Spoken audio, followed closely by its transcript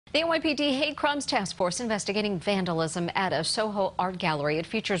The NYPD Hate Crimes Task Force investigating vandalism at a SoHo art gallery. It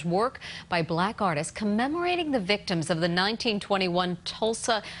features work by black artists commemorating the victims of the 1921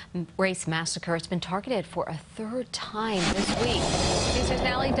 Tulsa race massacre. It's been targeted for a third time this week. This is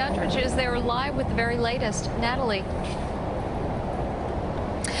Natalie Duddridge is there live with the very latest. Natalie.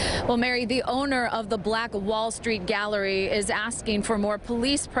 Well, Mary, the owner of the Black Wall Street Gallery is asking for more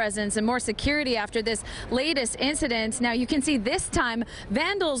police presence and more security after this latest incident. Now, you can see this time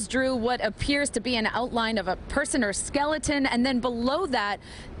vandals drew what appears to be an outline of a person or skeleton, and then below that,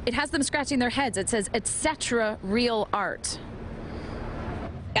 it has them scratching their heads. It says, etc. real art.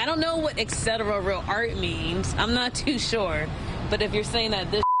 I don't know what etc. real art means. I'm not too sure. But if you're saying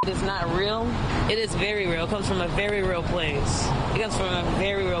that this is not real, it is very real. It comes from a very real place. It comes from a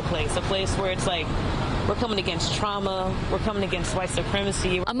very real place. A place where it's like, we're coming against trauma. We're coming against white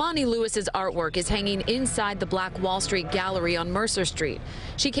supremacy. Amani Lewis's artwork is hanging inside the Black Wall Street Gallery on Mercer Street.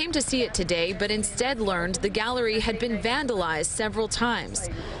 She came to see it today, but instead learned the gallery had been vandalized several times.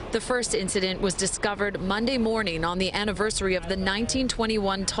 The first incident was discovered Monday morning on the anniversary of the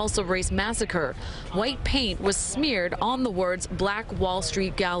 1921 Tulsa race massacre. White paint was smeared on the words Black Wall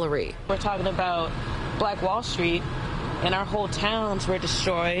Street Gallery. We're talking about Black Wall Street, and our whole towns were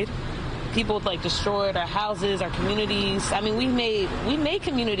destroyed. People destroyed our houses, our communities. I mean, we made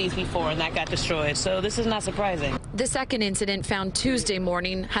communities before and that got destroyed, so this is not surprising. The second incident, found Tuesday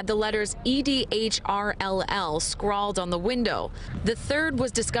morning, had the letters EDHRLL scrawled on the window. The third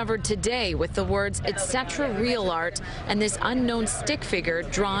was discovered today with the words etc. real art and this unknown stick figure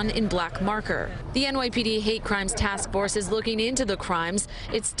drawn in black marker. The NYPD Hate Crimes Task Force is looking into the crimes.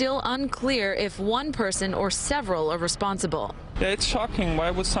 It's still unclear if one person or several are responsible. Yeah, it's shocking. Why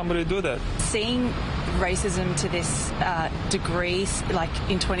would somebody do that? Seeing racism to this degree, like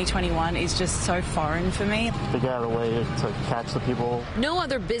in 2021, is just so foreign for me. Figure out a way to catch the people. No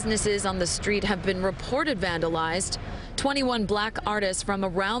other businesses on the street have been reported vandalized. 21 black artists from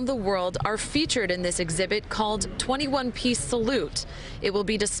around the world are featured in this exhibit called 21-Piece Salute. It will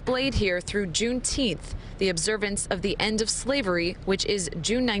be displayed here through Juneteenth, the observance of the end of slavery, which is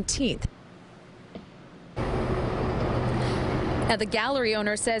June 19th. Now, the gallery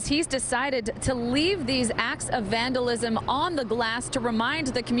owner says he's decided to leave these acts of vandalism on the glass to remind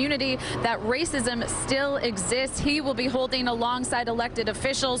the community that racism still exists. He will be holding, alongside elected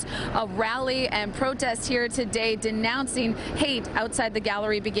officials, a rally and protest here today denouncing hate outside the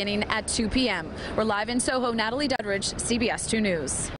gallery beginning at 2 p.m. We're live in SoHo. Natalie Duddridge, CBS 2 News.